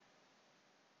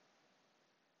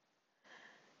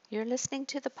You're listening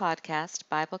to the podcast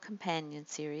Bible Companion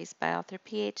series by author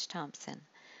P.H. Thompson.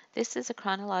 This is a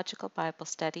chronological Bible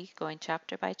study going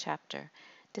chapter by chapter,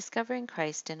 discovering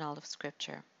Christ in all of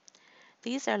Scripture.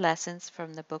 These are lessons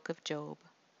from the book of Job.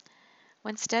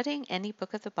 When studying any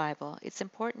book of the Bible, it's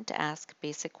important to ask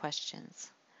basic questions.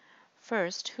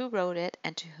 First, who wrote it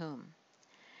and to whom?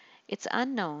 It's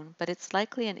unknown, but it's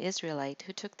likely an Israelite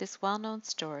who took this well-known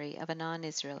story of a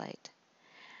non-Israelite.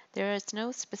 There is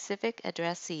no specific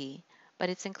addressee, but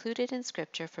it's included in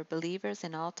Scripture for believers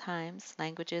in all times,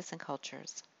 languages, and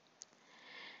cultures.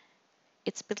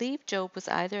 It's believed Job was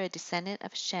either a descendant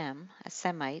of Shem, a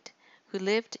Semite, who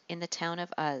lived in the town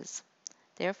of Uz.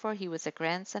 Therefore he was a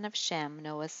grandson of Shem,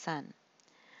 Noah's son.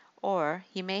 Or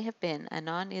he may have been a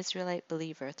non-Israelite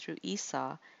believer through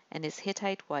Esau and his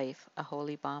Hittite wife,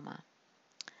 Aholibama.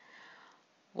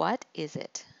 What is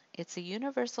it? It's a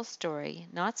universal story,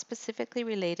 not specifically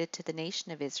related to the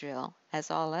nation of Israel, as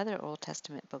all other Old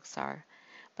Testament books are,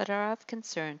 but are of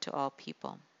concern to all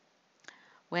people.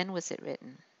 When was it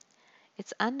written?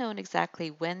 It's unknown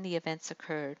exactly when the events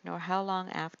occurred, nor how long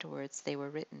afterwards they were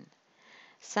written.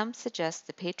 Some suggest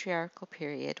the patriarchal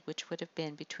period, which would have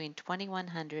been between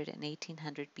 2100 and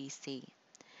 1800 BC.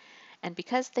 And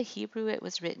because the Hebrew it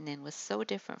was written in was so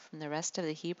different from the rest of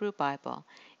the Hebrew Bible,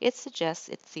 it suggests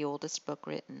it's the oldest book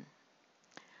written.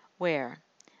 Where?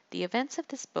 The events of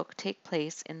this book take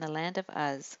place in the land of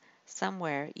Uz,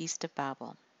 somewhere east of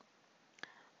Babel.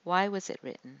 Why was it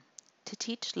written? To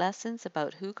teach lessons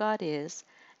about who God is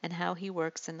and how He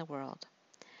works in the world.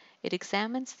 It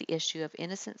examines the issue of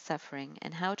innocent suffering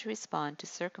and how to respond to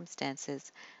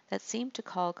circumstances that seem to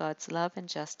call God's love and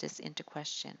justice into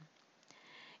question.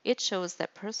 It shows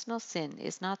that personal sin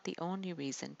is not the only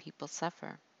reason people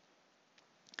suffer.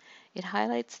 It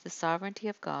highlights the sovereignty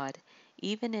of God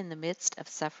even in the midst of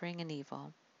suffering and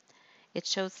evil. It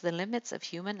shows the limits of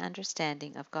human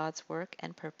understanding of God's work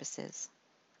and purposes.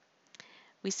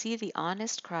 We see the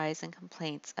honest cries and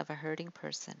complaints of a hurting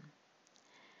person.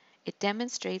 It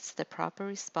demonstrates the proper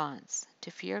response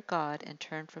to fear God and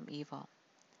turn from evil.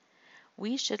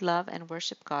 We should love and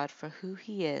worship God for who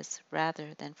He is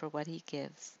rather than for what He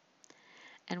gives.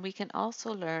 And we can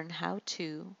also learn how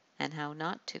to and how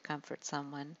not to comfort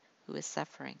someone who is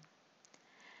suffering.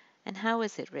 And how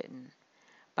is it written?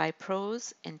 By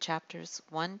prose in chapters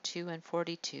 1, 2, and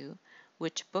 42,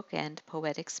 which bookend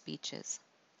poetic speeches.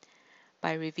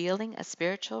 By revealing a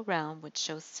spiritual realm which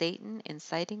shows Satan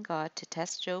inciting God to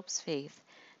test Job's faith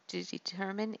to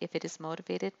determine if it is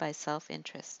motivated by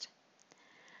self-interest.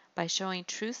 By showing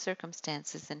true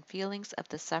circumstances and feelings of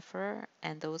the sufferer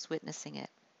and those witnessing it.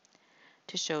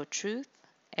 To show truth,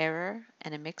 error,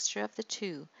 and a mixture of the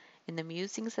two in the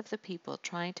musings of the people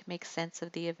trying to make sense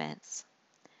of the events.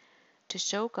 To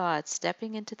show God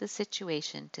stepping into the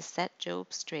situation to set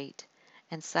Job straight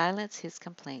and silence his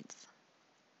complaints.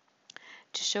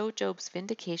 To show Job's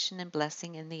vindication and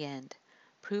blessing in the end,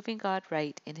 proving God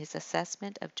right in his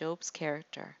assessment of Job's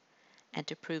character, and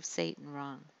to prove Satan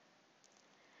wrong.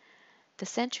 The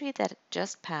century that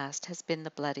just passed has been the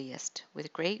bloodiest,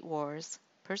 with great wars,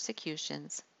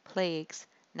 persecutions, plagues,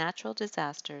 natural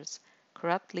disasters,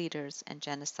 corrupt leaders, and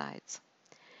genocides.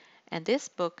 And this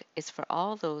book is for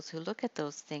all those who look at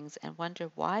those things and wonder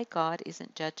why God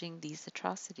isn't judging these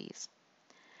atrocities.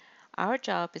 Our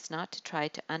job is not to try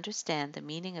to understand the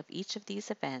meaning of each of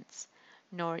these events,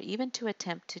 nor even to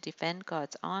attempt to defend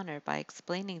God's honor by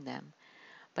explaining them,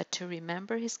 but to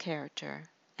remember His character,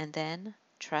 and then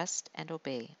trust and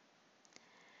obey.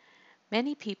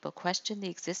 Many people question the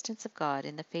existence of God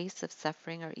in the face of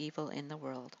suffering or evil in the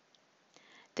world.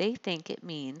 They think it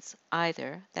means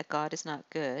either that God is not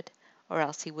good, or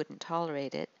else He wouldn't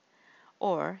tolerate it,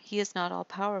 or He is not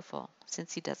all-powerful,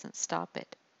 since He doesn't stop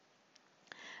it.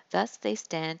 Thus they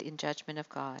stand in judgment of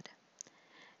God.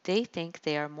 They think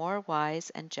they are more wise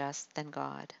and just than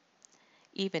God,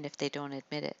 even if they don't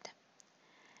admit it.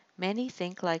 Many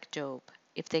think like Job.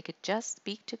 If they could just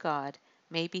speak to God,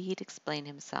 maybe He'd explain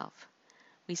Himself.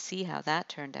 We see how that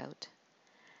turned out.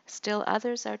 Still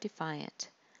others are defiant.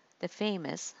 The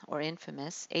famous, or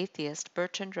infamous, atheist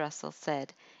Bertrand Russell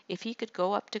said if he could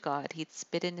go up to God, he'd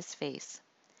spit in His face.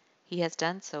 He has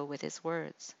done so with His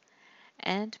words.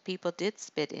 And people did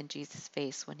spit in Jesus'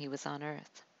 face when He was on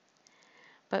earth.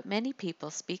 But many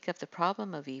people speak of the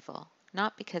problem of evil,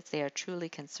 not because they are truly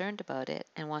concerned about it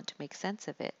and want to make sense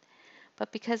of it,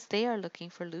 but because they are looking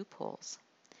for loopholes.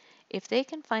 If they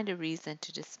can find a reason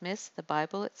to dismiss the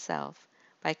Bible itself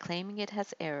by claiming it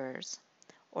has errors,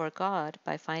 or God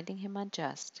by finding Him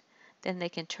unjust, then they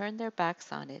can turn their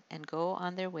backs on it and go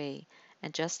on their way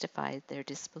and justify their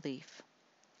disbelief.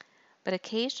 But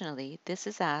occasionally this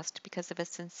is asked because of a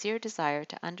sincere desire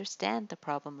to understand the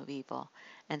problem of evil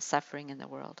and suffering in the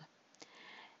world.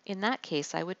 In that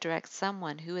case, I would direct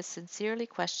someone who is sincerely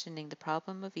questioning the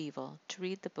problem of evil to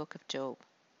read the book of Job.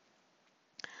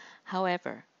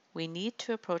 However, we need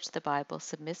to approach the Bible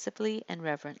submissively and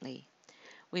reverently.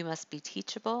 We must be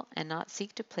teachable and not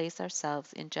seek to place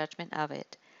ourselves in judgment of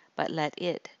it, but let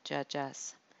it judge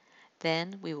us.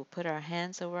 Then we will put our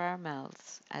hands over our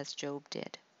mouths, as Job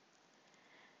did.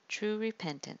 True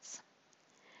repentance.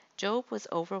 Job was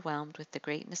overwhelmed with the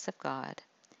greatness of God.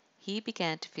 He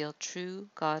began to feel true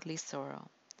godly sorrow.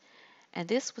 And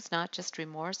this was not just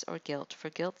remorse or guilt for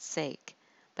guilt's sake,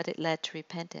 but it led to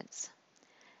repentance.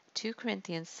 2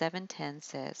 Corinthians 7:10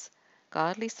 says,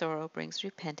 "Godly sorrow brings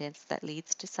repentance that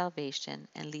leads to salvation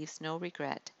and leaves no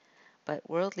regret, but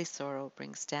worldly sorrow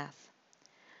brings death."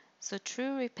 So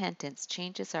true repentance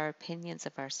changes our opinions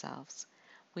of ourselves.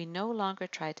 We no longer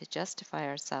try to justify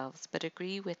ourselves, but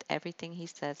agree with everything he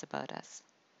says about us.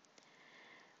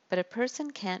 But a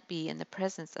person can't be in the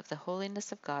presence of the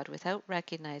holiness of God without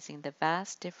recognizing the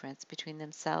vast difference between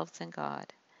themselves and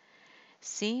God.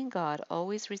 Seeing God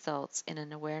always results in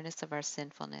an awareness of our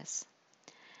sinfulness.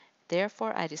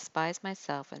 Therefore I despise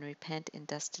myself and repent in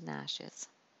dust and ashes.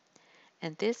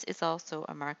 And this is also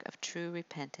a mark of true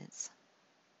repentance.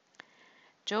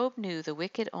 Job knew the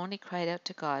wicked only cried out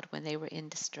to God when they were in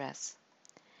distress.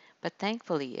 But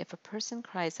thankfully, if a person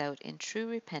cries out in true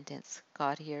repentance,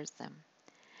 God hears them.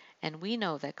 And we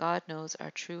know that God knows our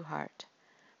true heart.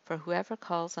 For whoever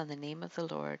calls on the name of the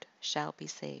Lord shall be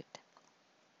saved.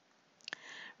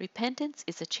 Repentance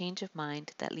is a change of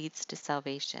mind that leads to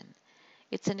salvation.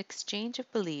 It's an exchange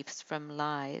of beliefs from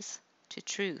lies to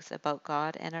truth about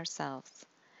God and ourselves.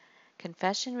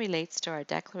 Confession relates to our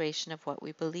declaration of what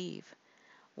we believe.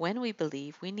 When we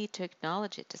believe, we need to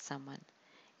acknowledge it to someone.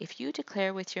 If you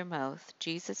declare with your mouth,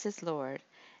 Jesus is Lord,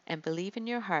 and believe in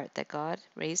your heart that God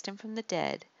raised him from the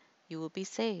dead, you will be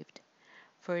saved.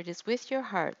 For it is with your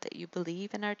heart that you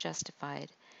believe and are justified,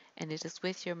 and it is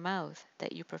with your mouth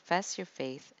that you profess your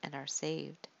faith and are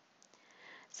saved.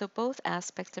 So both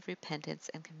aspects of repentance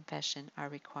and confession are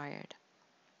required.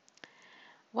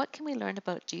 What can we learn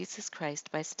about Jesus Christ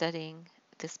by studying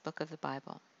this book of the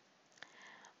Bible?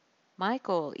 My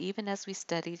goal, even as we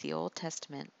study the Old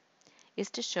Testament, is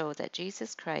to show that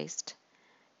Jesus Christ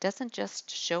doesn't just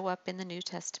show up in the New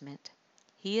Testament.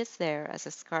 He is there as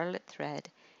a scarlet thread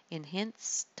in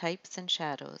hints, types, and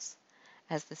shadows,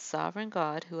 as the sovereign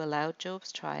God who allowed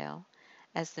Job's trial,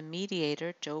 as the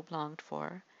mediator Job longed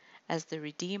for, as the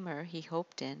Redeemer he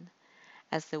hoped in,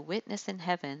 as the witness in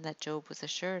heaven that Job was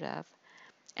assured of,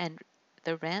 and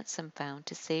the ransom found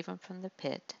to save him from the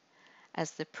pit,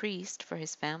 as the priest for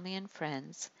his family and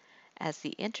friends, as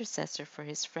the intercessor for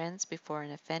his friends before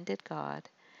an offended God,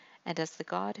 and as the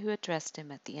God who addressed him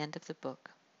at the end of the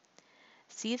book.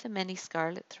 See the many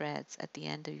scarlet threads at the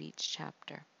end of each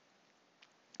chapter.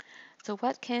 So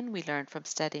what can we learn from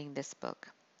studying this book?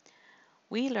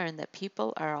 We learn that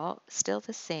people are all still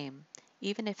the same,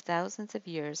 even if thousands of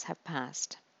years have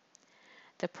passed.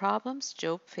 The problems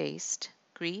Job faced,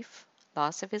 grief,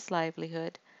 loss of his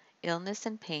livelihood, illness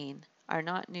and pain, are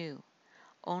not new,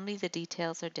 only the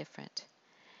details are different.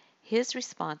 His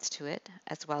response to it,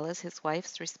 as well as his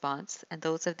wife's response and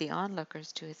those of the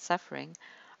onlookers to his suffering,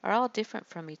 are all different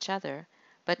from each other,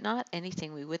 but not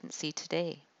anything we wouldn't see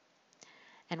today.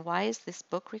 And why is this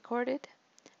book recorded?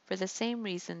 For the same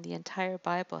reason the entire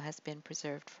Bible has been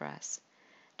preserved for us,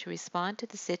 to respond to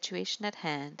the situation at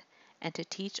hand and to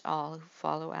teach all who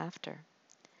follow after.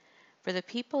 For the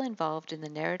people involved in the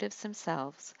narratives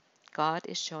themselves, God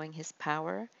is showing his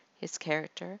power, his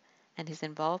character, and his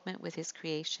involvement with his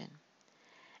creation.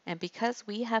 And because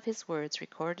we have his words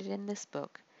recorded in this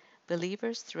book,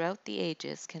 believers throughout the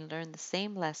ages can learn the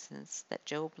same lessons that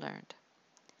Job learned.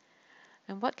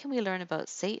 And what can we learn about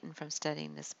Satan from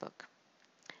studying this book?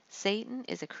 Satan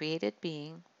is a created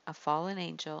being, a fallen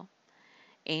angel.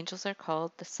 Angels are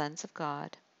called the sons of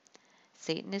God.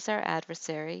 Satan is our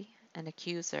adversary, an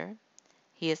accuser.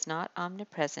 He is not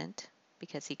omnipresent,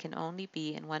 because he can only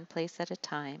be in one place at a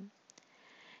time.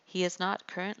 He is not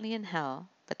currently in hell,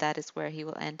 but that is where he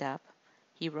will end up.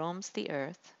 He roams the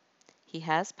earth. He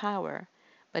has power,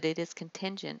 but it is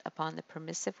contingent upon the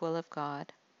permissive will of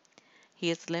God. He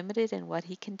is limited in what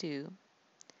he can do.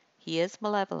 He is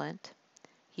malevolent.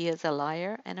 He is a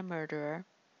liar and a murderer.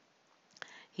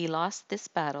 He lost this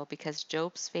battle because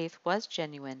Job's faith was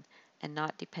genuine and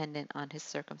not dependent on his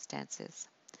circumstances.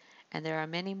 And there are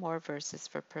many more verses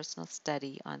for personal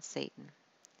study on Satan.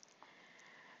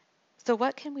 So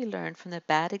what can we learn from the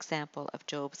bad example of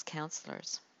Job's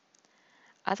counselors?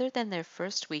 Other than their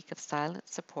first week of silent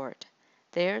support,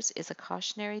 theirs is a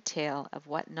cautionary tale of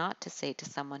what not to say to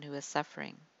someone who is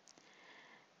suffering.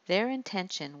 Their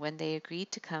intention when they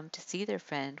agreed to come to see their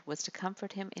friend was to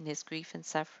comfort him in his grief and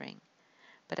suffering.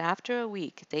 But after a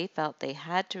week they felt they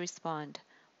had to respond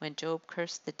when Job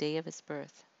cursed the day of his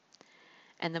birth.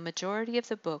 And the majority of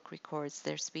the book records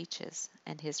their speeches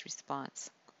and his response.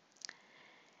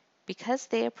 Because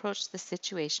they approached the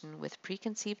situation with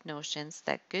preconceived notions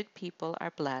that good people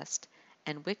are blessed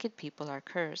and wicked people are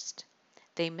cursed,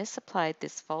 they misapplied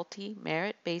this faulty,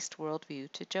 merit-based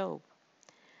worldview to Job.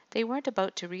 They weren't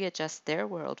about to readjust their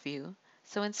worldview,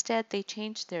 so instead they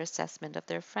changed their assessment of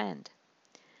their friend.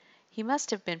 He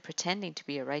must have been pretending to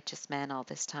be a righteous man all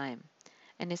this time,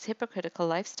 and his hypocritical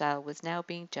lifestyle was now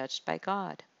being judged by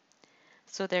God.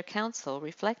 So their counsel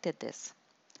reflected this.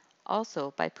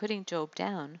 Also, by putting Job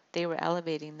down, they were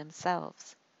elevating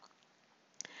themselves.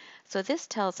 So this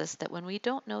tells us that when we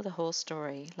don't know the whole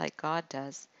story, like God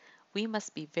does, we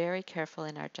must be very careful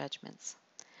in our judgments.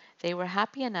 They were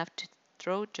happy enough to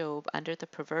throw Job under the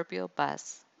proverbial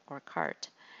bus or cart,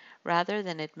 rather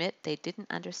than admit they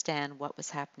didn't understand what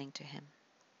was happening to him.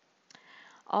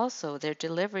 Also, their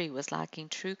delivery was lacking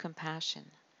true compassion.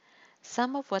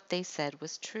 Some of what they said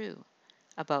was true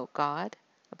about God,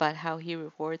 about how he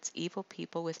rewards evil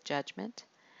people with judgment,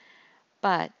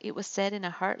 but it was said in a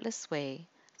heartless way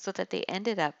so that they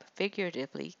ended up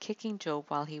figuratively kicking Job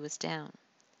while he was down.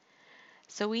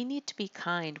 So we need to be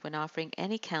kind when offering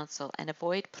any counsel and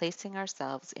avoid placing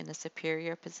ourselves in a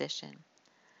superior position.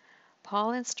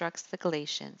 Paul instructs the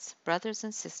Galatians, brothers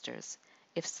and sisters,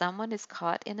 if someone is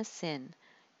caught in a sin,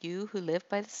 you who live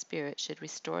by the Spirit should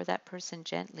restore that person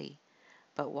gently,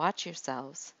 but watch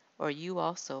yourselves, or you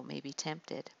also may be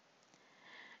tempted.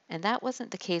 And that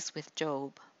wasn't the case with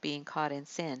Job being caught in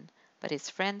sin, but his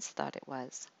friends thought it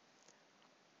was.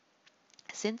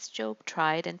 Since Job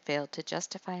tried and failed to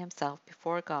justify himself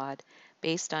before God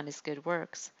based on his good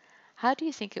works, how do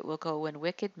you think it will go when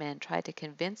wicked men try to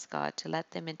convince God to let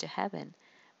them into heaven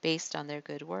based on their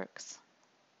good works?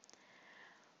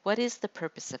 What is the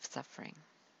purpose of suffering?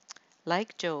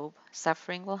 Like Job,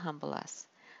 suffering will humble us,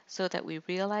 so that we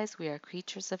realize we are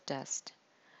creatures of dust.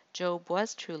 Job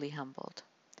was truly humbled,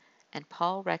 and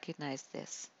Paul recognized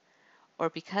this. Or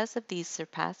because of these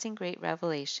surpassing great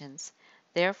revelations,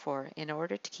 therefore, in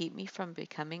order to keep me from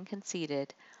becoming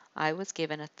conceited, I was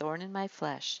given a thorn in my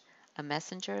flesh, a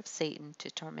messenger of Satan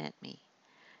to torment me.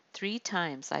 3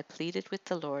 times I pleaded with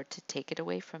the Lord to take it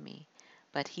away from me,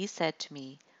 but he said to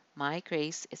me, My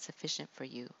grace is sufficient for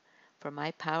you, for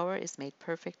my power is made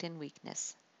perfect in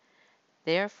weakness.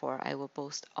 Therefore I will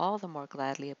boast all the more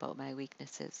gladly about my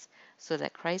weaknesses, so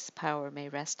that Christ's power may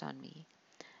rest on me.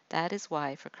 That is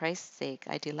why, for Christ's sake,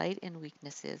 I delight in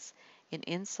weaknesses, in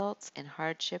insults, in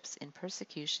hardships, in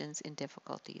persecutions, in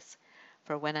difficulties.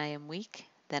 For when I am weak,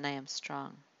 then I am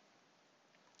strong.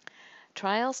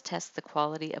 Trials test the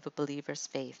quality of a believer's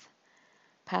faith.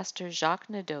 Pastor Jacques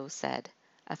Nadeau said,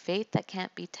 "A faith that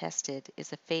can't be tested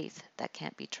is a faith that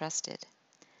can't be trusted."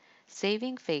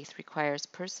 Saving faith requires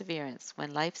perseverance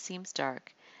when life seems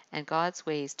dark and God's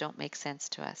ways don't make sense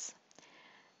to us.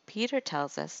 Peter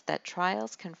tells us that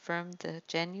trials confirm the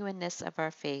genuineness of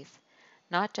our faith,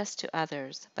 not just to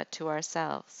others, but to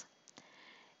ourselves.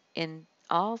 In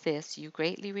all this you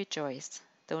greatly rejoice,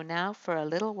 though now for a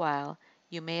little while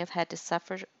you may have had to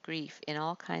suffer grief in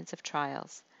all kinds of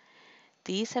trials.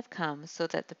 These have come so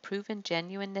that the proven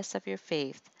genuineness of your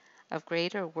faith, of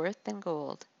greater worth than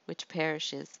gold, which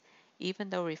perishes, even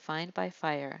though refined by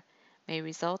fire, may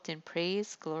result in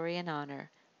praise, glory, and honor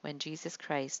when Jesus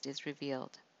Christ is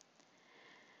revealed.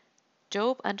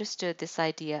 Job understood this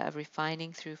idea of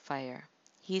refining through fire.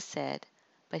 He said,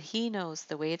 "But he knows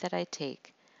the way that I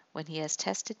take. When he has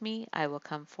tested me, I will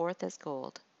come forth as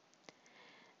gold."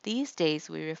 These days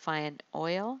we refine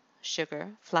oil,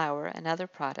 sugar, flour, and other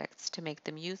products to make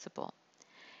them usable.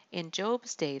 In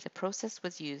Job's day, the process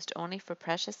was used only for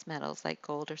precious metals like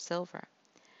gold or silver.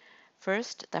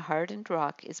 First, the hardened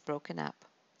rock is broken up.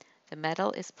 The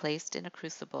metal is placed in a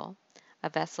crucible, a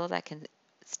vessel that can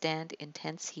stand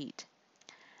intense heat.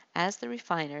 As the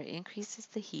refiner increases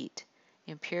the heat,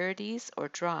 impurities or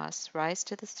dross rise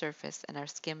to the surface and are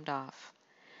skimmed off.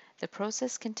 The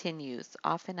process continues,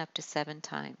 often up to 7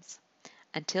 times,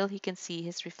 until he can see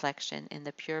his reflection in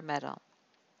the pure metal.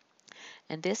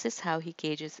 And this is how he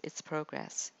gauges its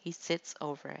progress. He sits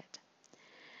over it.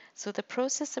 So the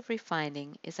process of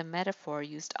refining is a metaphor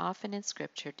used often in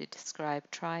Scripture to describe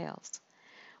trials,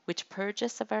 which purge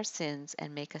us of our sins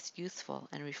and make us useful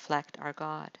and reflect our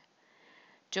God.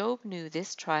 Job knew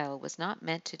this trial was not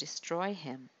meant to destroy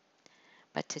him,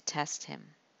 but to test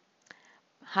him.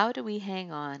 How do we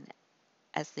hang on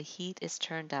as the heat is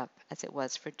turned up, as it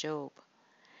was for Job?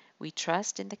 We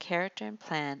trust in the character and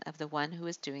plan of the one who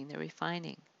is doing the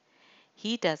refining.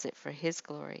 He does it for his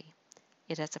glory.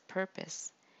 It has a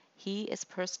purpose. He is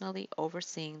personally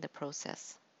overseeing the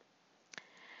process.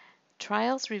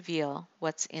 Trials reveal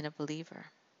what's in a believer.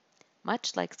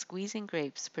 Much like squeezing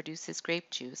grapes produces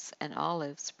grape juice and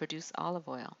olives produce olive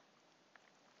oil.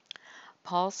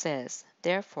 Paul says,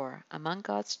 "Therefore, among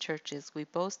God's churches we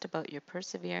boast about your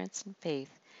perseverance and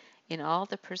faith in all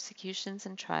the persecutions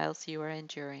and trials you are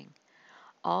enduring.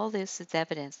 All this is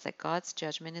evidence that God's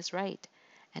judgment is right,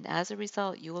 and as a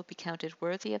result you will be counted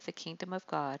worthy of the kingdom of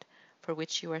God for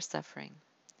which you are suffering."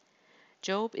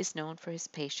 Job is known for his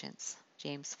patience,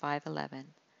 James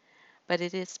 5:11, but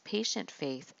it is patient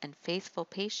faith and faithful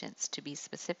patience to be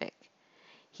specific.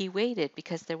 He waited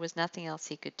because there was nothing else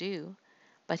he could do,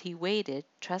 but he waited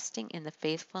trusting in the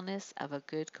faithfulness of a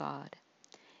good God.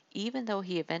 Even though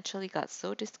he eventually got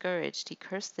so discouraged he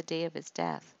cursed the day of his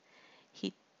death,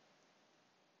 he,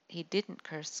 he didn't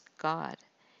curse God.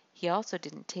 He also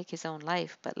didn't take his own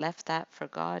life, but left that for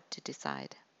God to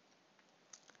decide.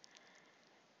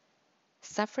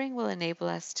 Suffering will enable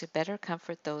us to better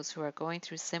comfort those who are going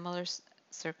through similar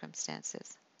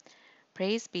circumstances.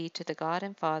 Praise be to the God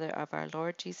and Father of our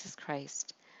Lord Jesus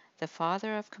Christ, the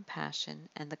Father of compassion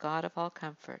and the God of all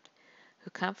comfort,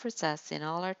 who comforts us in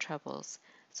all our troubles,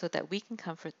 so that we can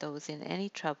comfort those in any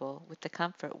trouble with the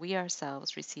comfort we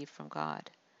ourselves receive from God.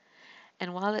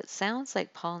 And while it sounds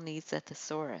like Paul needs a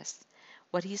thesaurus,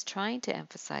 what he's trying to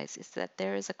emphasize is that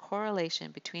there is a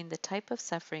correlation between the type of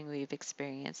suffering we've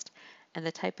experienced and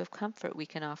the type of comfort we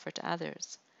can offer to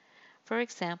others. For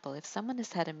example, if someone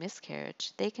has had a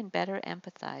miscarriage, they can better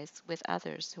empathize with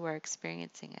others who are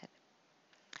experiencing it.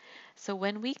 So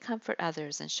when we comfort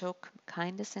others and show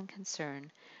kindness and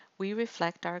concern, we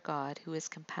reflect our God who is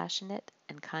compassionate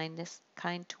and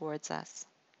kind towards us.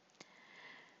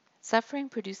 Suffering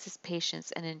produces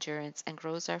patience and endurance and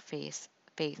grows our faith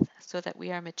so that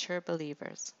we are mature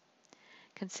believers.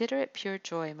 Consider it pure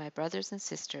joy, my brothers and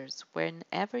sisters,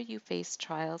 whenever you face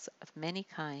trials of many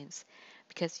kinds,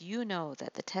 because you know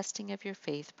that the testing of your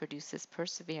faith produces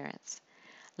perseverance.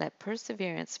 Let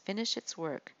perseverance finish its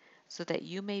work, so that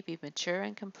you may be mature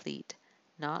and complete,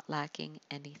 not lacking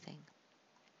anything.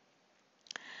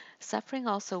 Suffering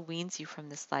also weans you from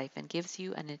this life and gives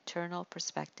you an eternal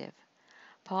perspective.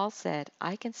 Paul said,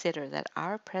 "I consider that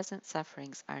our present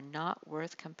sufferings are not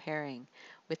worth comparing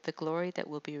with the glory that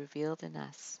will be revealed in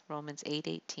us." Romans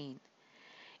 8:18.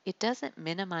 It doesn't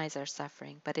minimize our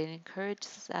suffering, but it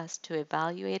encourages us to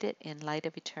evaluate it in light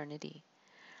of eternity.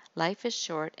 Life is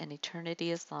short and eternity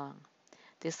is long.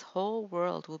 This whole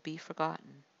world will be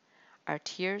forgotten. Our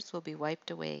tears will be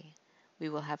wiped away. We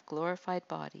will have glorified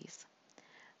bodies.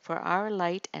 For our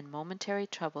light and momentary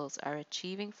troubles are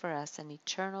achieving for us an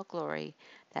eternal glory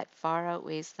that far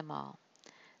outweighs them all.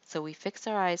 So we fix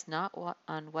our eyes not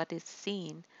on what is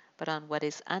seen, but on what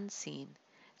is unseen,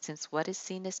 since what is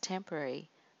seen is temporary,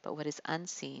 but what is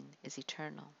unseen is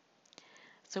eternal.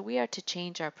 So we are to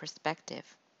change our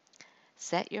perspective.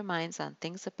 Set your minds on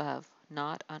things above,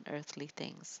 not on earthly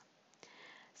things.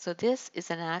 So this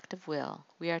is an act of will.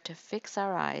 We are to fix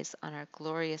our eyes on our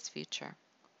glorious future.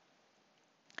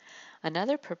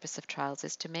 Another purpose of trials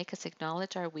is to make us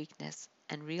acknowledge our weakness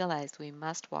and realize we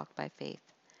must walk by faith.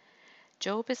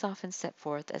 Job is often set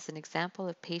forth as an example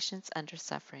of patience under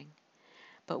suffering,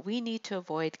 but we need to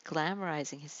avoid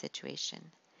glamorizing his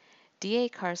situation. D.A.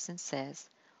 Carson says,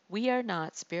 "We are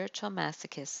not spiritual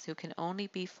masochists who can only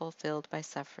be fulfilled by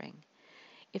suffering.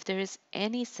 If there is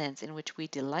any sense in which we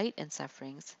delight in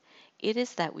sufferings, it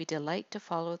is that we delight to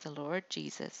follow the Lord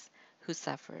Jesus, who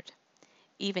suffered.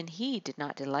 Even he did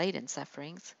not delight in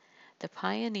sufferings. The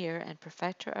pioneer and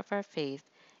perfecter of our faith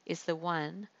is the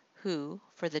one who,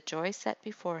 for the joy set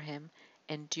before him,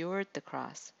 endured the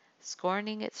cross,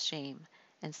 scorning its shame,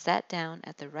 and sat down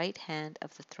at the right hand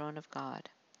of the throne of God.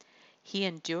 He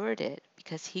endured it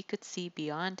because he could see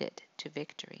beyond it to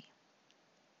victory."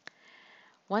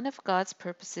 One of God's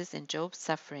purposes in Job's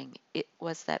suffering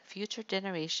was that future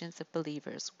generations of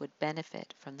believers would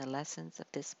benefit from the lessons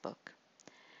of this book.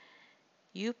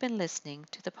 You've been listening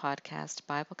to the podcast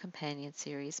Bible Companion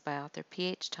series by author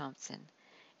P.H. Thompson.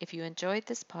 If you enjoyed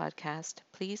this podcast,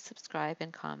 please subscribe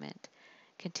and comment.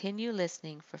 Continue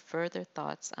listening for further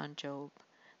thoughts on Job.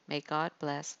 May God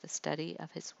bless the study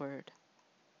of His Word.